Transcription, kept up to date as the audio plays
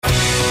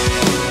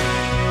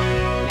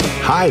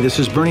Hi, this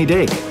is Bernie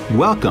Dake.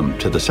 Welcome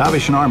to the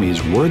Salvation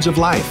Army's Words of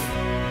Life.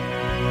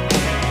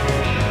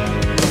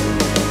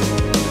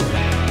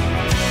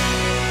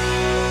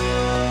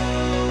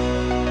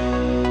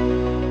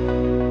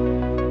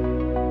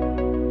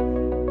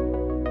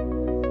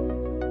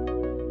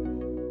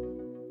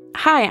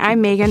 Hi,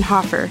 I'm Megan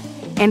Hoffer,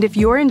 and if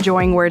you're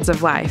enjoying Words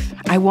of Life,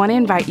 I want to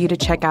invite you to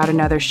check out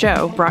another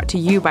show brought to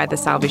you by the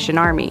Salvation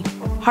Army.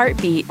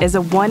 Heartbeat is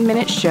a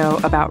 1-minute show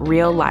about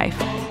real life.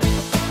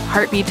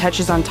 Heartbeat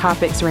touches on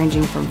topics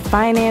ranging from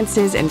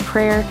finances and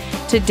prayer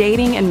to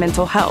dating and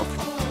mental health.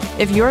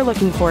 If you're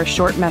looking for a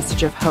short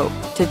message of hope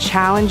to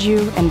challenge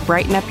you and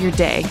brighten up your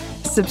day,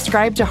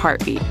 subscribe to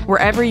Heartbeat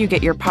wherever you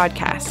get your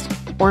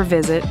podcast or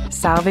visit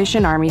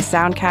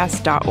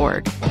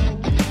salvationarmysoundcast.org.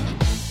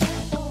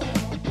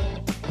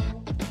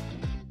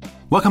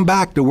 Welcome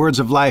back to Words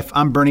of Life.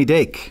 I'm Bernie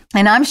Dake.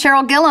 And I'm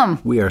Cheryl Gillum.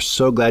 We are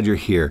so glad you're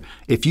here.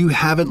 If you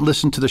haven't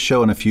listened to the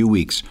show in a few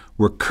weeks,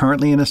 we're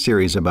currently in a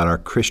series about our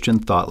Christian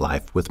thought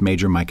life with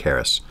Major Mike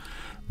Harris.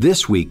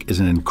 This week is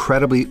an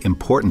incredibly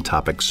important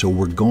topic, so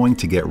we're going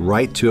to get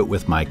right to it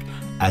with Mike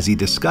as he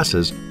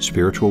discusses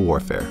spiritual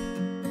warfare.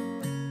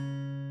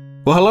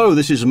 Well, hello,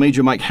 this is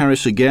Major Mike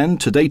Harris again,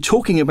 today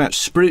talking about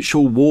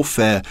spiritual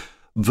warfare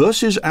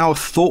versus our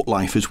thought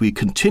life as we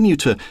continue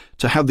to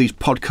have these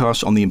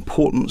podcasts on the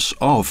importance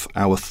of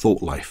our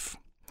thought life.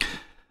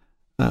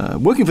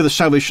 Working for the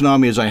Salvation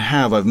Army as I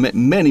have, I've met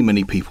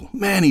many people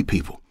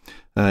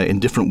in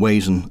different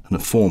ways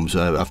and forms.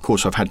 Of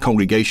course, I've had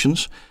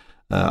congregations.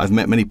 I've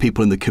met many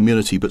people in the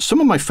community, but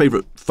some of my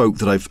favorite folk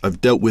that I've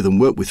dealt with and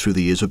worked with through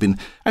the years have been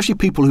actually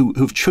people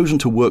who've chosen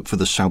to work for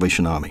the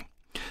Salvation Army.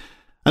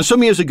 And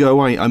some years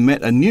ago, I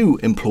met a new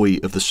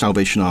employee of the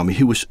Salvation Army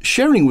who was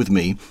sharing with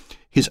me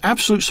his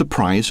absolute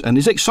surprise and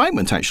his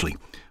excitement, actually,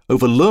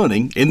 over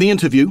learning in the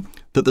interview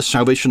that the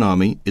Salvation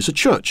Army is a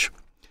church.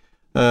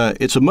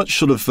 It's a much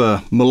sort of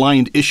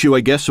maligned issue,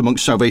 I guess,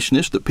 amongst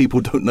Salvationists that people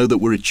don't know that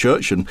we're a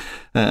church, and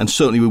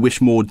certainly we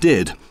wish more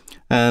did.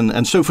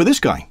 And so for this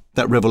guy,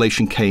 that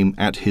revelation came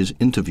at his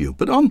interview.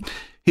 But on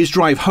his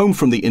drive home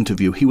from the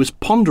interview, he was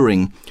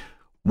pondering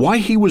why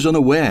he was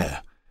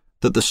unaware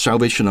that the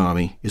Salvation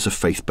Army is a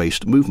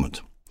faith-based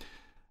movement.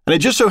 And it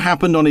just so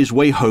happened on his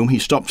way home, he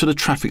stopped at a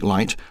traffic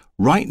light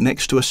right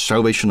next to a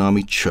Salvation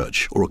Army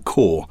church, or a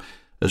corps,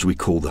 as we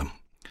call them.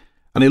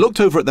 And he looked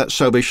over at that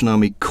Salvation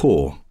Army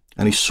corps,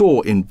 and he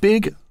saw in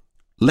big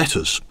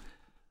letters,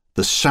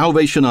 the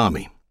Salvation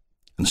Army.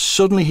 And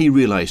suddenly he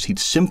realized he'd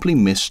simply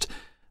missed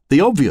the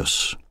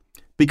obvious,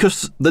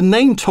 because the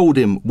name told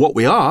him what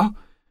we are.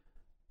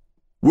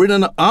 We're in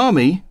an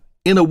army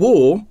in a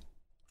war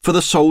for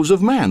the souls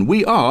of man.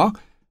 We are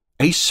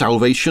a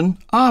Salvation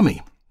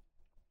Army.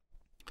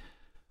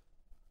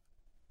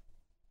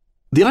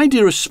 The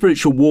idea of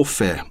spiritual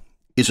warfare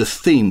is a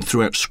theme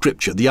throughout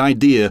Scripture, the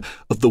idea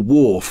of the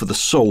war for the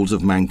souls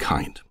of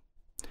mankind.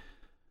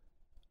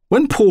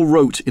 When Paul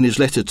wrote in his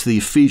letter to the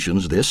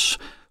Ephesians this,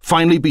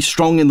 "Finally be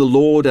strong in the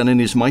Lord and in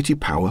his mighty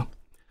power.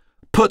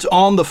 Put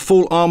on the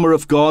full armor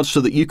of God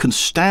so that you can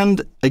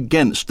stand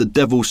against the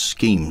devil's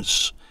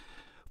schemes.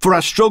 For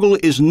our struggle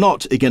is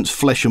not against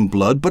flesh and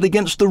blood, but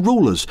against the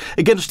rulers,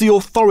 against the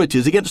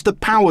authorities, against the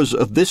powers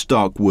of this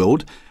dark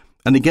world,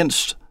 and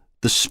against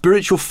the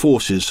spiritual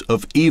forces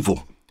of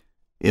evil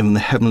in the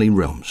heavenly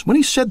realms." When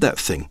he said that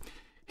thing,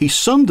 he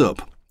summed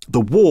up the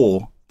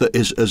war that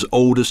is as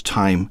old as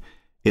time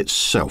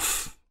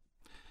itself.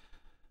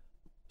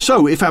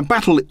 So if our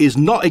battle is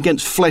not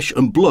against flesh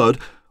and blood,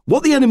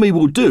 what the enemy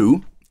will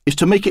do is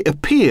to make it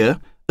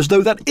appear as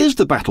though that is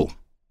the battle.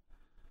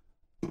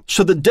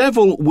 So the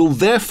devil will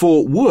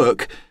therefore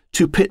work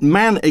to pit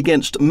man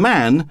against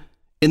man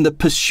in the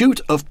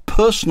pursuit of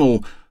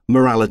personal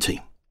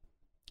morality,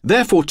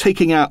 therefore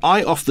taking our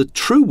eye off the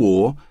true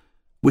war,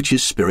 which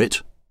is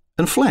spirit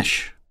and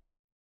flesh.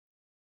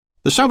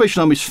 The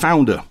Salvation Army's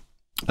founder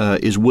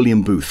is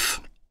William Booth.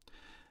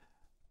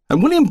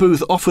 And William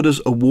Booth offered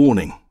us a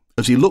warning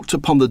as he looked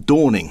upon the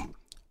dawning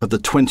of the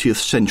 20th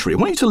century. I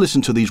want you to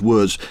listen to these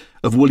words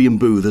of William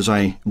Booth as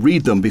I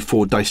read them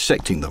before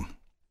dissecting them.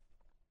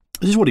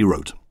 This is what he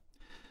wrote.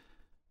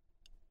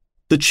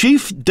 "The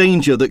chief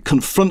danger that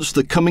confronts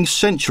the coming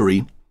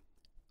century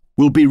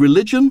will be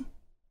religion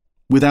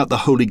without the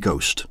Holy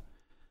Ghost,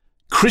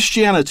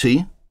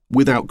 Christianity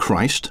without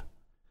Christ,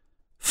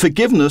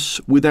 forgiveness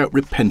without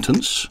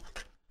repentance,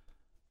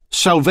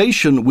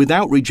 salvation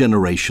without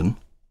regeneration,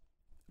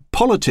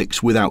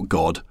 politics without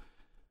God,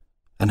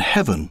 and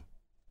heaven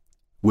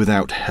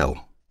without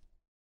hell."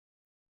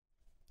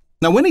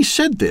 Now, when he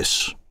said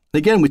this,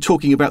 again, we're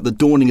talking about the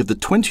dawning of the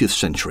 20th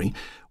century,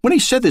 when he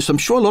said this, I'm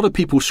sure a lot of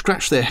people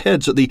scratched their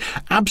heads at the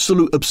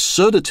absolute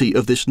absurdity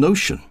of this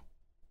notion.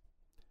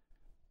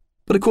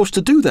 But of course,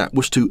 to do that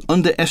was to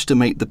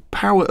underestimate the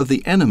power of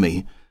the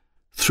enemy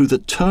through the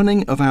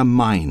turning of our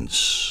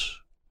minds.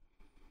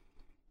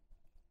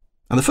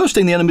 And the first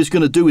thing the enemy is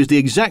going to do is the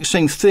exact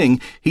same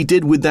thing he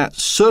did with that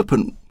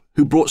serpent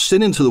who brought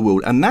sin into the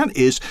world, and that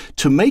is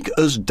to make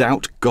us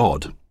doubt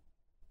God.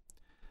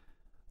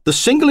 The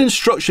single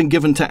instruction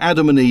given to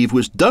Adam and Eve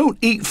was, "Don't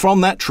eat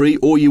from that tree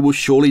or you will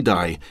surely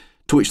die,"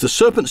 to which the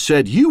serpent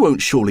said, "You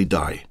won't surely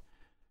die."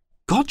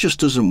 God just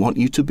doesn't want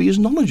you to be as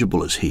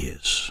knowledgeable as he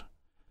is.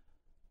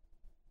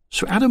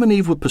 So Adam and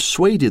Eve were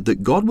persuaded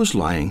that God was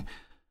lying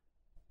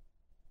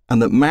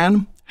and that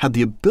man had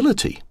the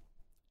ability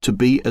to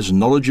be as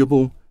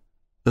knowledgeable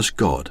as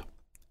God.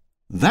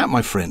 That,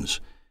 my friends,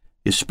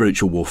 is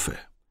spiritual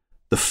warfare.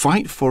 The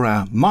fight for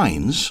our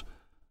minds,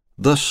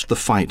 thus the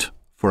fight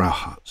for our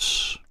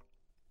hearts.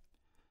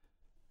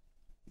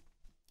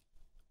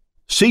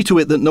 See to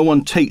it that no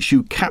one takes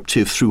you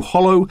captive through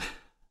hollow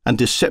and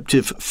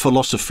deceptive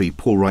philosophy,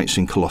 Paul writes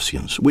in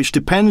Colossians, which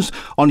depends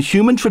on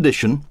human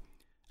tradition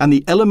and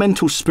the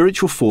elemental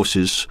spiritual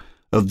forces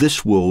of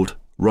this world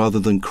rather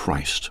than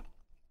Christ.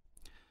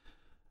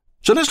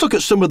 So let's look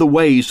at some of the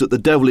ways that the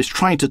devil is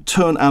trying to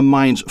turn our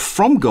minds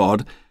from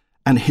God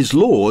and his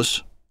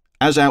laws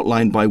as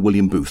outlined by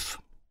William Booth.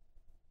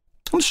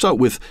 Let's start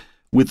with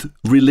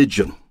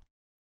religion.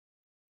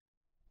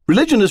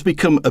 Religion has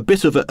become a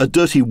bit of a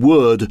dirty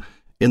word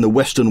in the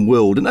Western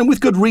world, and with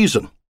good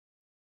reason.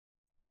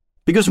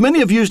 Because many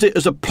have used it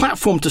as a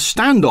platform to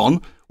stand on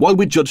while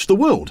we judge the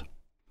world.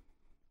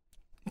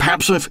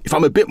 Perhaps if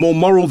I'm a bit more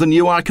moral than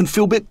you, I can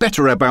feel a bit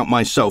better about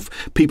myself,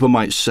 people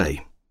might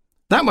say.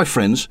 That, my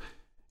friends,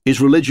 is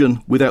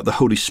religion without the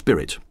Holy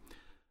Spirit.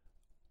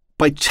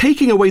 By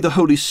taking away the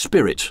Holy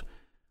Spirit,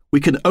 we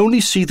can only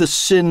see the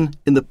sin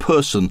in the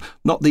person,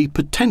 not the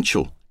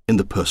potential in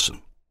the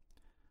person.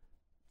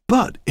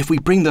 But if we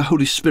bring the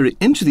Holy Spirit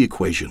into the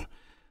equation,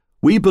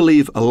 we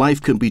believe a life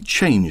can be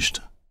changed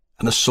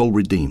and a soul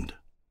redeemed.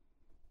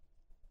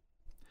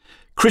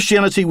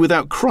 Christianity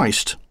without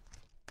Christ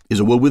is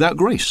a world without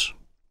grace.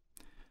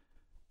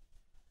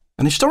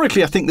 And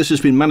historically, I think this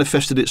has been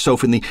manifested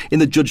itself in the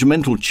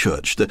judgmental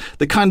church,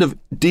 the kind of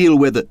deal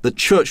where the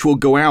church will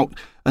go out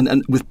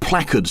and with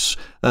placards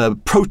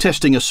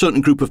protesting a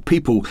certain group of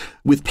people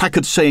with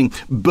placards saying,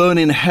 "Burn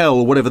in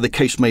hell," whatever the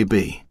case may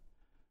be.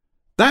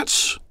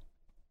 That's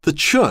the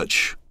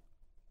church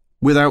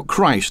without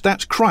Christ.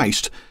 That's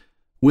Christ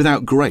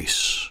without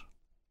grace.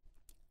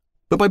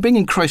 But by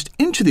bringing Christ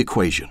into the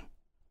equation,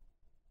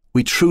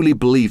 we truly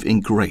believe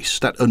in grace,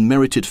 that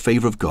unmerited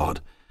favor of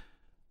God,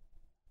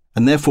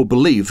 and therefore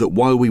believe that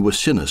while we were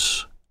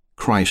sinners,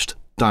 Christ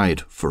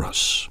died for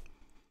us.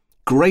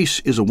 Grace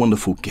is a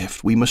wonderful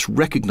gift. We must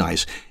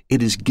recognize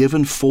it is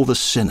given for the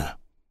sinner.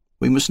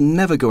 We must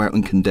never go out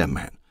and condemn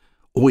man.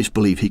 Always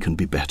believe he can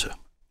be better.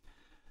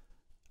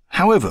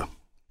 However,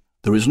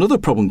 there is another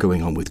problem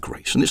going on with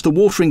grace, and it's the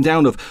watering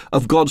down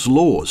of God's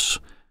laws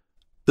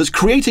that's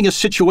creating a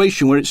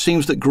situation where it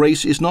seems that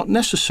grace is not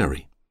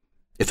necessary.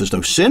 If there's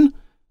no sin,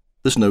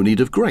 there's no need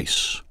of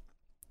grace,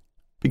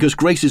 because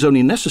grace is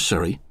only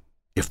necessary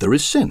if there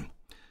is sin.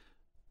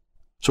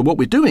 So what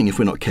we're doing, if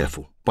we're not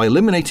careful, by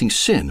eliminating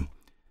sin,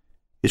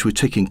 is we're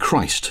taking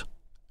Christ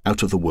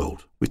out of the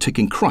world. We're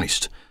taking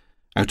Christ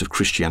out of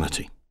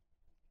Christianity.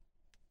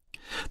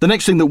 The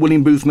next thing that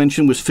William Booth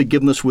mentioned was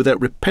forgiveness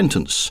without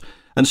repentance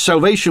and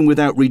salvation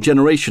without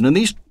regeneration. And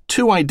these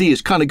two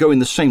ideas kind of go in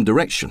the same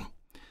direction.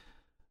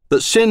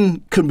 That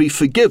sin can be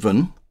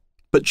forgiven,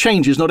 but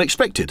change is not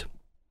expected.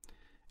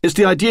 It's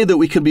the idea that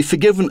we can be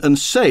forgiven and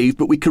saved,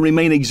 but we can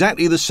remain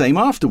exactly the same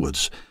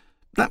afterwards.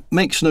 That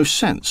makes no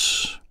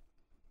sense.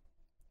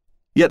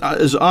 Yet,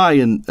 as I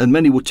and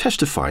many will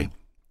testify,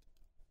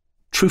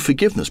 true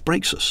forgiveness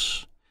breaks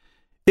us.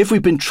 If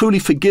we've been truly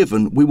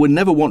forgiven, we will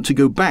never want to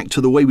go back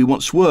to the way we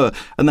once were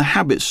and the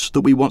habits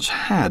that we once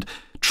had.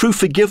 True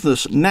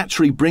forgiveness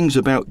naturally brings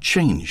about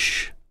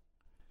change.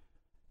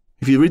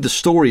 If you read the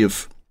story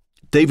of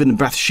David and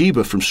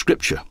Bathsheba from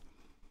Scripture,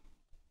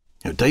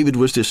 David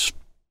was this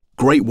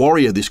great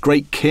warrior, this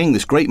great king,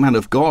 this great man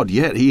of God,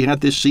 yet he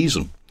had this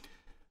season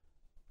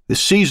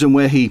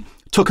where he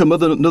took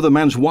another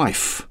man's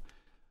wife,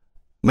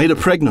 made her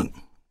pregnant.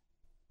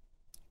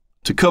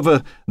 To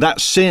cover that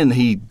sin,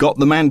 he got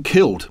the man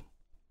killed.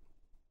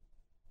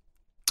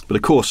 But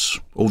of course,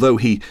 although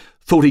he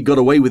thought he got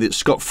away with it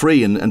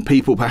scot-free and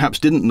people perhaps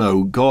didn't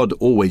know, God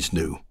always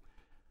knew.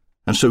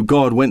 And so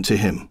God went to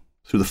him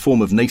through the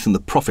form of Nathan the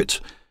prophet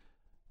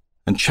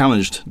and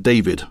challenged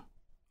David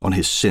on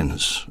his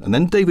sins. And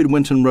then David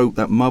went and wrote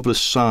that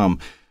marvelous Psalm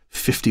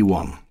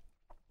 51.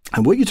 I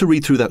want you to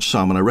read through that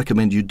psalm, and I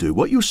recommend you do.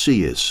 What you'll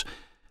see is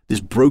this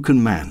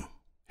broken man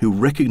who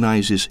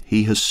recognizes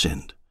he has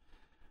sinned.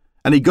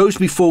 And he goes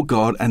before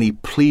God and he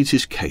pleads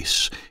his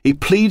case. He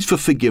pleads for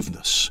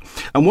forgiveness.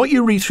 And what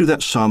you read through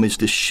that psalm is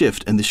this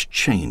shift and this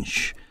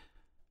change.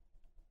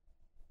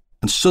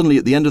 And suddenly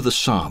at the end of the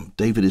psalm,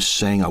 David is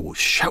saying, "I will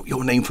shout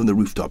your name from the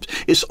rooftops."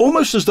 It's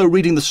almost as though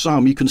reading the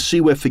psalm, you can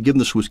see where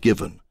forgiveness was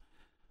given.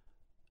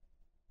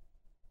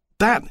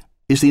 That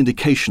is the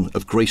indication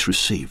of grace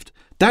received.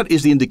 That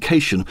is the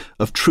indication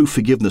of true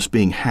forgiveness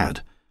being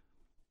had.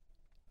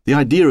 The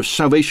idea of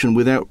salvation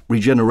without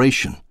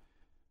regeneration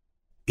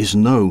is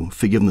no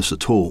forgiveness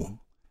at all.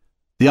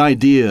 The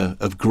idea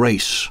of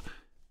grace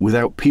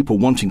without people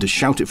wanting to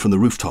shout it from the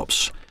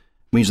rooftops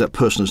means that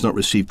person has not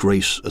received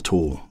grace at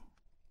all.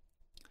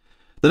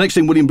 The next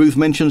thing William Booth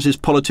mentions is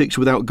politics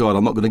without God.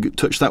 I'm not going to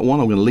touch that one.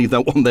 I'm going to leave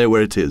that one there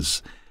where it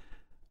is.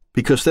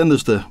 Because then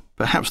there's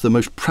perhaps the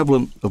most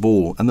prevalent of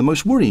all, and the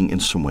most worrying in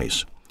some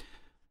ways.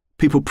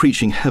 People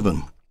preaching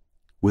heaven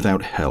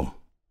without hell.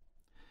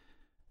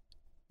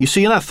 You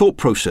see, in our thought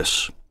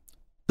process,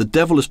 the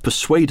devil has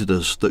persuaded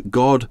us that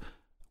God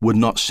would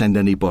not send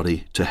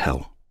anybody to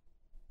hell.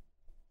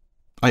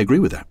 I agree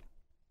with that.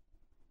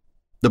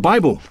 The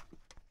Bible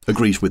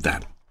agrees with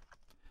that.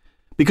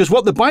 Because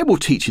what the Bible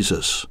teaches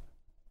us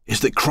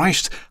is that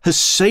Christ has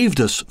saved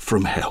us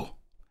from hell.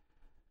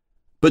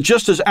 But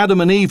just as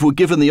Adam and Eve were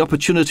given the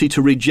opportunity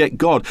to reject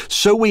God,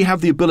 so we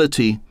have the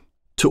ability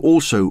to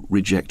also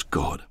reject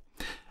God.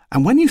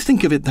 And when you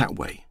think of it that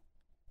way,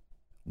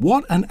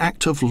 what an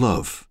act of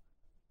love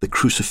the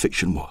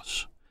crucifixion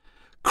was.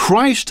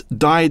 Christ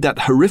died that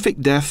horrific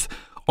death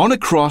on a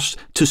cross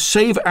to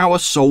save our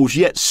souls,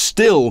 yet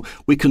still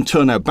we can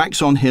turn our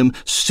backs on him,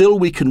 still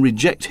we can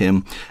reject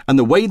him, and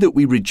the way that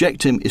we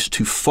reject him is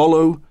to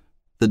follow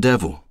the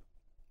devil.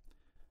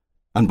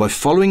 And by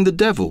following the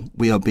devil,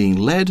 we are being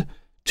led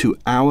to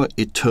our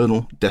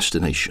eternal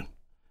destination.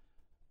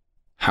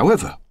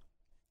 However,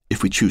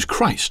 if we choose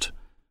Christ,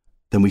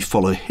 then we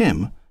follow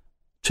him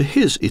to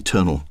his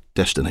eternal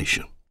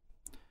destination.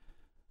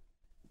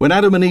 When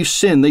Adam and Eve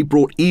sinned, they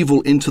brought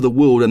evil into the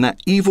world, and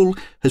that evil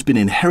has been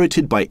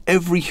inherited by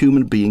every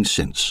human being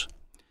since.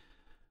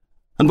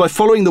 And by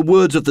following the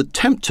words of the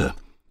tempter,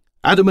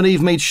 Adam and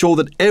Eve made sure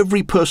that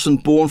every person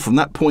born from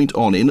that point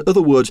on, in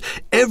other words,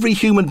 every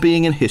human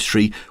being in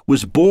history,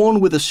 was born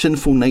with a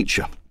sinful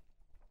nature.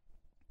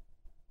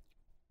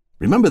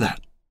 Remember that.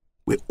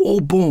 We're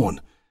all born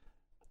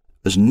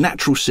as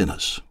natural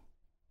sinners.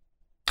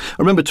 I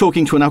remember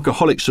talking to an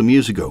alcoholic some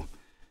years ago.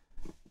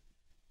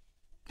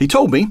 He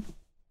told me,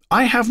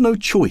 I have no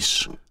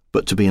choice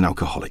but to be an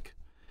alcoholic.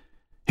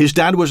 His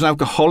dad was an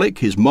alcoholic,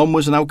 his mum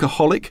was an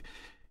alcoholic,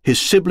 his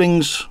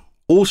siblings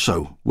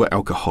also were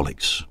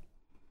alcoholics.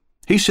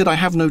 He said, I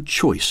have no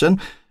choice,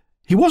 and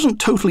he wasn't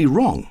totally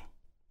wrong.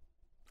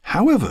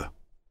 However,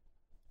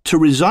 to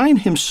resign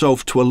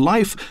himself to a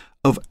life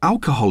of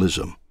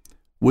alcoholism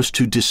was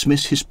to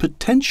dismiss his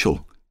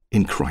potential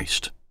in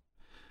Christ.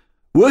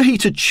 Were he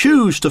to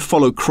choose to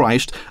follow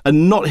Christ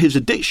and not his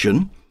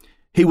addiction,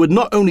 he would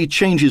not only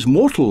change his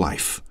mortal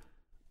life,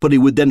 but he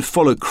would then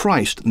follow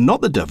Christ,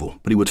 not the devil,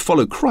 but he would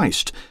follow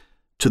Christ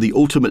to the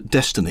ultimate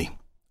destiny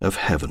of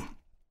heaven.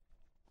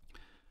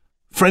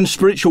 Friends,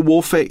 spiritual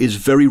warfare is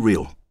very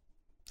real,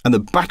 and the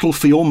battle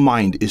for your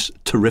mind is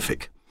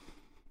terrific.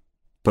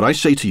 But I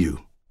say to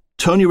you,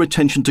 turn your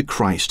attention to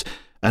Christ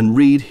and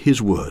read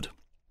his word.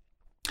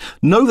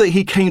 Know that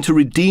he came to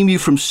redeem you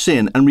from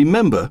sin, and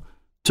remember,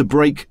 to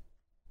break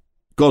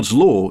God's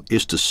law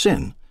is to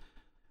sin,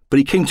 but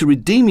he came to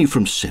redeem you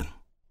from sin.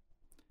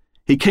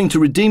 He came to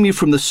redeem you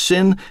from the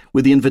sin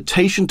with the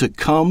invitation to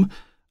come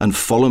and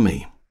follow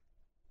me.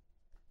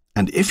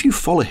 And if you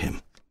follow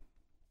him,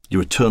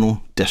 your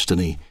eternal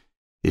destiny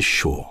is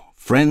sure.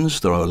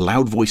 Friends, there are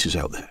loud voices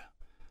out there.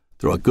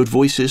 There are good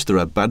voices, there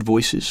are bad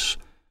voices.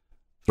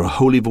 There are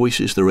holy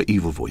voices, there are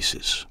evil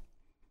voices.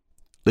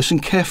 Listen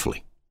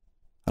carefully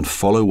and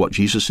follow what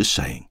Jesus is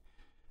saying.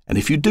 And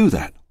if you do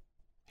that,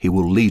 he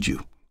will lead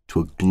you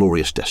to a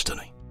glorious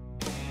destiny.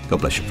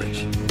 God bless you,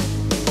 friends.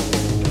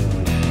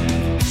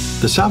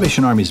 The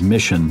Salvation Army's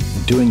mission,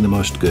 doing the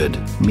most good,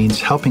 means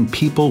helping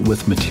people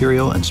with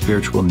material and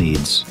spiritual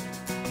needs.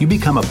 You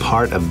become a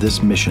part of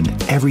this mission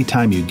every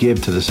time you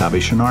give to the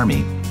Salvation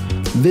Army.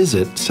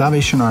 Visit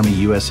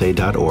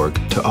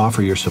salvationarmyusa.org to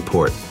offer your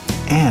support,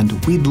 and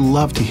we'd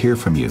love to hear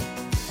from you.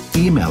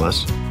 Email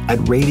us at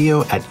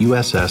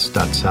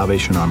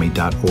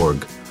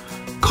radio@uss.salvationarmy.org.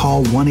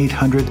 Call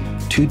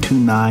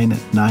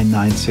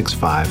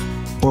 1-800-229-9965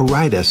 or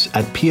write us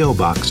at P.O.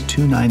 Box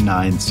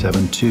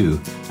 29972,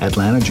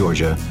 Atlanta,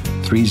 Georgia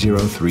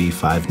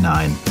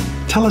 30359.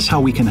 Tell us how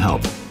we can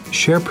help.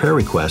 Share prayer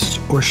requests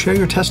or share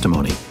your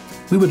testimony.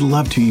 We would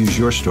love to use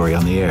your story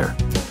on the air.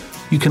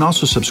 You can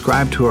also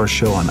subscribe to our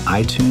show on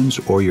iTunes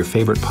or your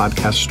favorite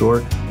podcast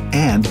store,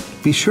 and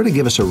be sure to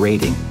give us a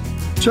rating.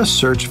 Just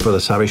search for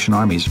the Salvation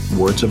Army's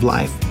Words of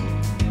Life.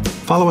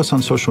 Follow us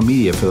on social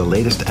media for the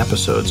latest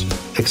episodes,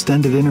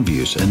 extended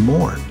interviews, and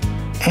more.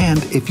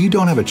 And if you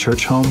don't have a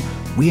church home,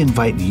 we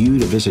invite you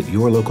to visit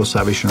your local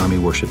Salvation Army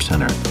Worship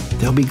Center.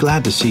 They'll be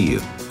glad to see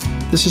you.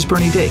 This is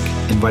Bernie Dake,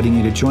 inviting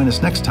you to join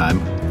us next time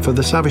for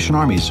the Salvation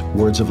Army's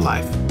Words of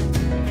Life.